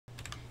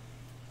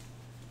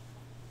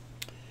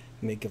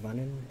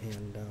Meechaman,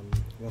 and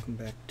welcome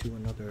back to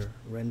another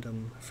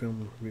random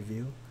film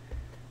review.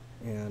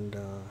 And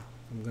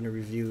I'm going to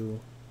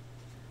review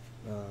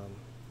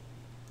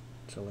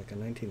so like a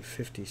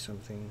 1950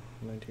 something,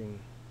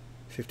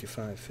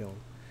 1955 film,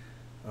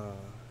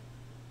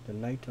 The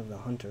Night of the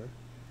Hunter.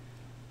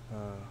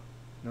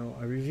 Now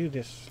I reviewed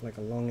this like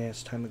a long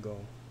ass time ago,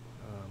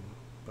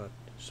 but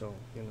so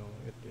you know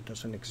it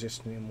doesn't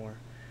exist anymore.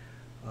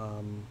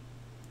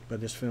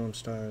 But this film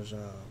stars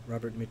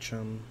Robert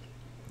MEECHAM,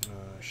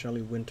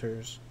 Shelley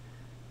Winters.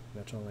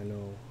 That's all I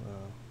know.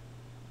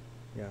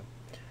 Yeah.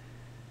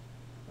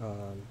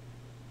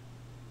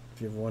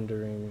 If you're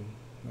wondering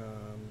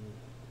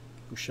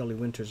who Shelley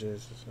Winters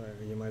is,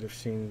 you might have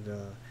seen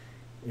the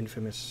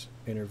infamous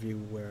interview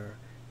where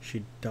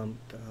she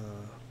dumped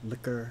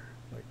liquor,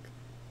 like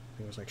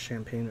it was like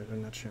champagne or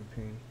not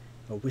champagne,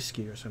 a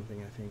whiskey or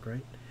something, I think,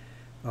 right?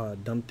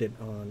 Dumped it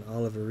on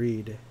Oliver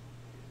Reed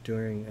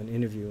during an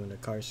interview in the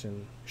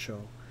Carson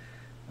show.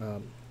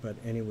 But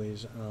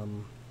anyways, yeah,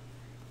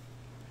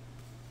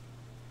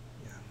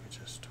 let me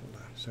just hold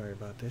on. Sorry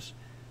about this.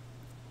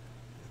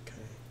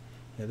 Okay,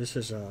 yeah, this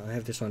is I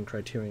have this on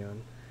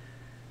Criterion,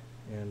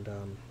 and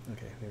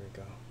okay, there we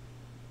go.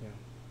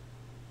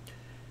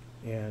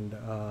 Yeah, and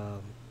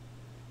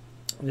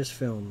this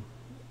film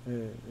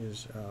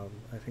is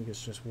I think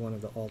it's just one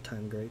of the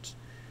all-time greats.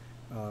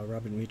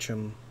 Robert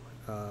MEECHAM,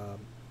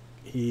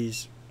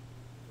 he's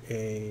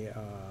a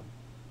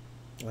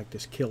like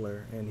this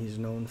killer, and he's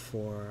known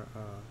for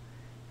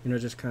you know,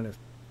 just kind of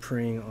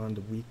preying on the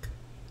weak,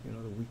 you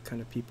know, the weak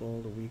kind of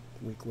people, the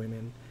weak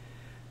women,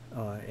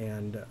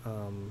 and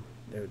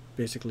it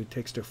basically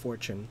takes their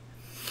fortune.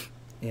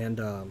 And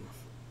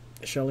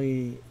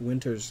Shelley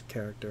Winters'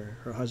 character,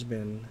 her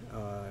husband,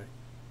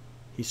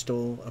 he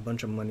stole a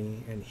bunch of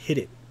money and hid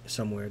it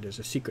somewhere. There's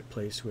a secret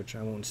place, which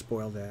I won't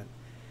spoil that,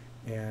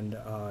 and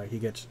he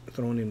gets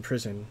thrown in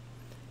prison.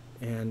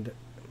 And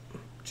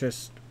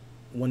just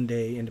one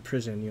day in the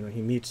prison, you know,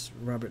 he meets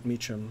Robert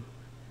MEECHAM,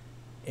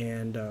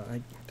 and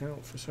I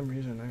don't, for some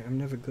reason, I'm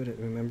never good at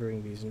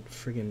remembering these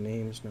friggin'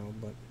 names now,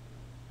 but,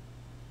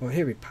 oh,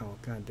 Harry Powell,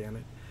 god damn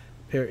it,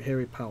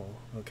 Harry Powell,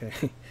 okay.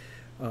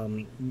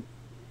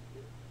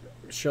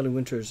 Shelley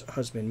Winters'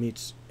 husband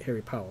meets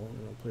Harry Powell,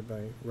 you know, played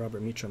by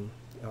Robert MEECHAM,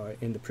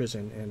 in the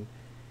prison, and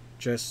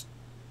just,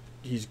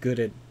 he's good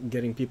at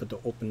getting people to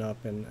open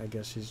up, and I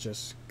guess he's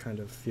just kind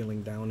of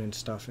feeling down and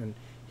stuff, and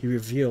he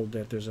revealed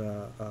that there's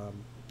a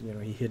you know,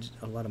 he hid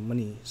a lot of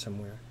money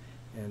somewhere,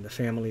 and the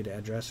family, the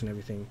address, and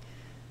everything.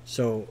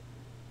 So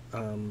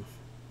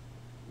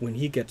when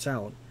he gets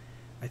out,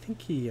 I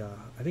think he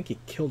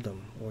killed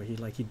him, or he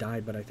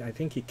died, but I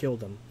think he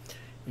killed him.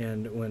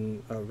 And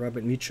when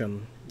Robert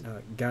MEECHAM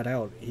got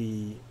out,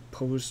 he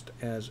posed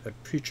as a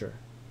preacher,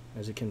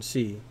 as you can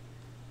see.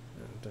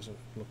 It doesn't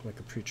look like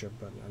a preacher,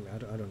 but I mean, I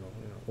don't know,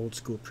 you know, old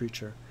school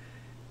preacher.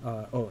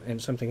 Oh,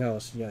 and something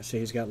else. Yeah, so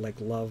he's got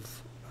like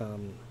love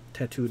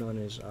tattooed on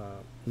his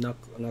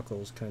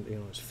knuckles, kind of, you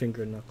know, his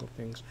finger knuckle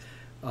things,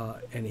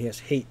 and he has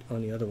hate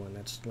on the other one.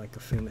 That's like a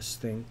famous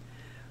thing.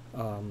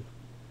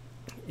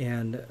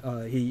 And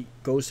he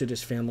goes to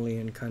this family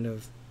and kind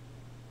of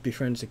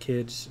befriends the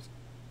kids,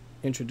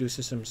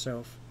 introduces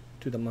himself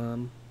to the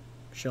mom,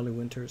 Shelley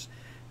Winters,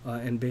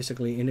 and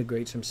basically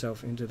integrates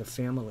himself into the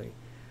family,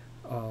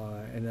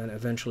 and then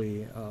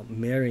eventually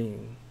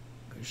marrying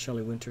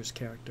Shelley Winters'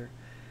 character.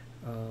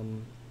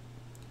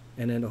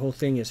 And then the whole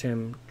thing is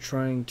him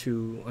trying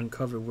to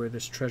uncover where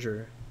this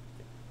treasure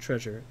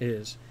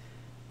is,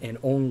 and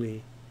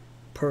only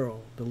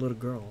Pearl, the little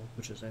girl,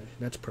 which is,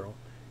 that's Pearl,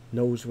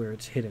 knows where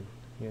it's hidden,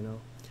 you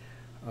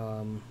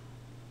know.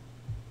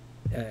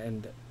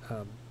 And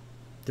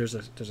there's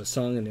a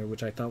song in there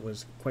which I thought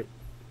was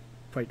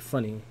quite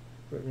funny.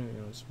 You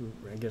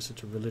know, I guess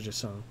it's a religious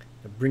song,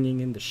 bringing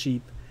in the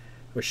sheep,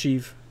 or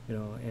sheaf, you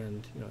know,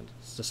 and you know,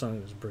 it's the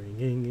song was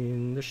bringing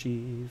in the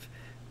sheaf,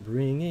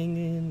 bringing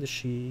in the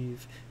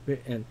sheaf,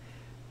 and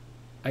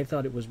I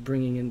thought it was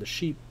bringing in the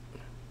sheep,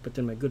 but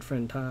then my good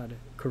friend Todd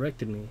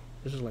corrected me.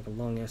 This is like a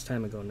long ass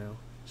time ago now,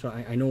 so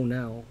I know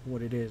now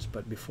what it is,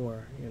 but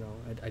before, you know,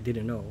 I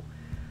didn't know.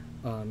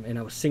 And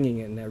I was singing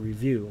it in that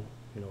review,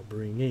 you know,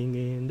 bringing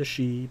in the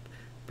sheep,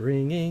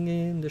 bringing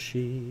in the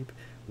sheep,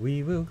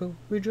 we will go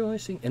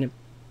rejoicing, and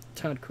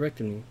Todd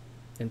corrected me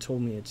and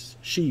told me it's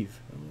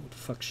sheave. I don't know what the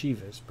fuck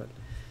sheave is, but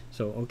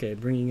so okay,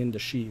 bringing in the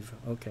sheave,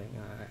 okay,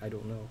 I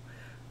don't know.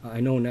 I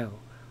know now.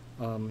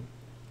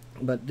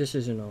 But this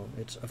is, you know,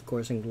 it's of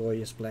course in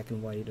glorious black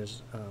and white.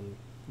 There's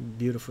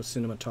beautiful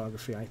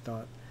cinematography, I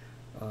thought,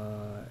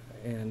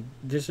 and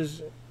this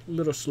is a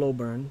little slow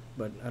burn,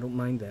 but I don't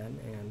mind that.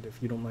 And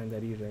if you don't mind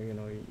that either, you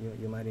know,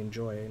 you might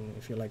enjoy it. And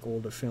if you like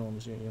older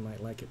films, you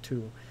might like it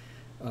too.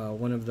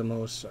 One of the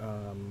most,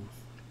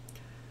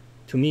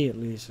 to me at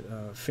least,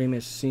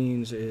 famous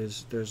scenes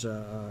is there's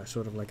a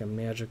sort of like a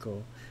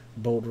magical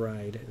boat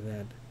ride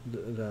that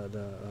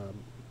the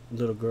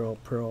little girl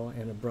Pearl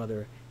and her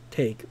brother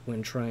take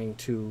when trying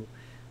to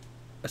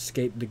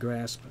escape the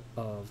grasp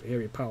of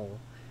Harry Powell.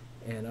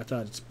 And I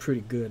thought it's a pretty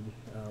good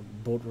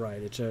boat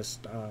ride. It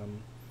just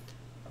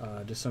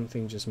There's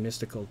something just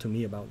mystical to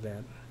me about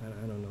that.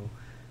 I don't know.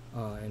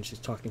 And she's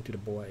talking to the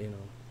boy, you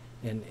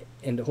know,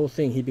 and the whole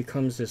thing, he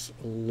becomes this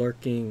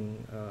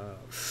lurking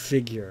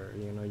figure,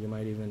 you know. You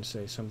might even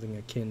say something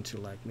akin to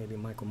like maybe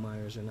Michael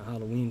Myers in the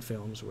Halloween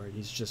films, where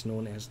he's just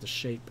known as the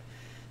Shape.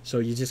 So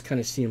you just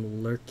kind of see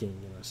him lurking,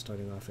 you know,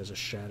 starting off as a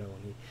shadow,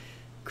 and he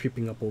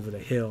creeping up over the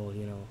hill,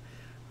 you know.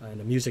 And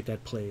the music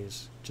that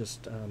plays,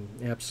 just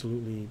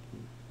absolutely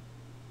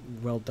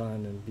well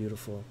done and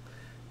beautifully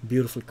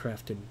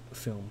crafted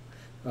film.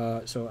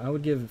 So I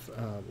would give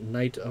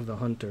Night of the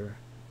Hunter,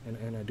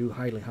 and I do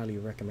highly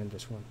recommend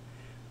this one.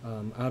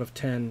 Out of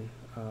 10,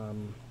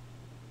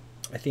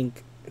 I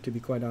think, to be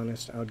quite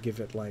honest, I would give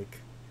it like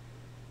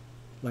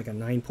a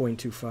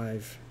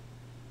 9.25,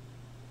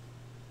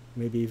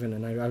 maybe even a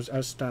 9.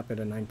 I'll stop at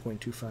a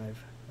 9.25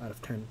 out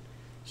of 10.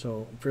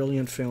 So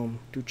brilliant film.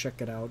 Do check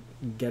it out.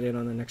 Get it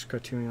on the next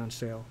Criterion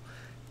sale.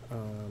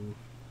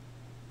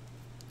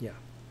 Yeah.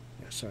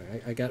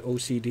 Sorry, I got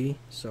OCD,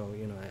 so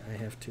you know I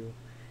have to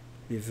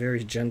be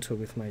very gentle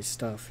with my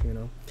stuff. You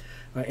know.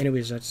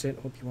 Anyways, that's it.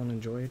 Hope you all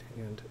enjoyed,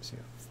 and see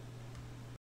ya.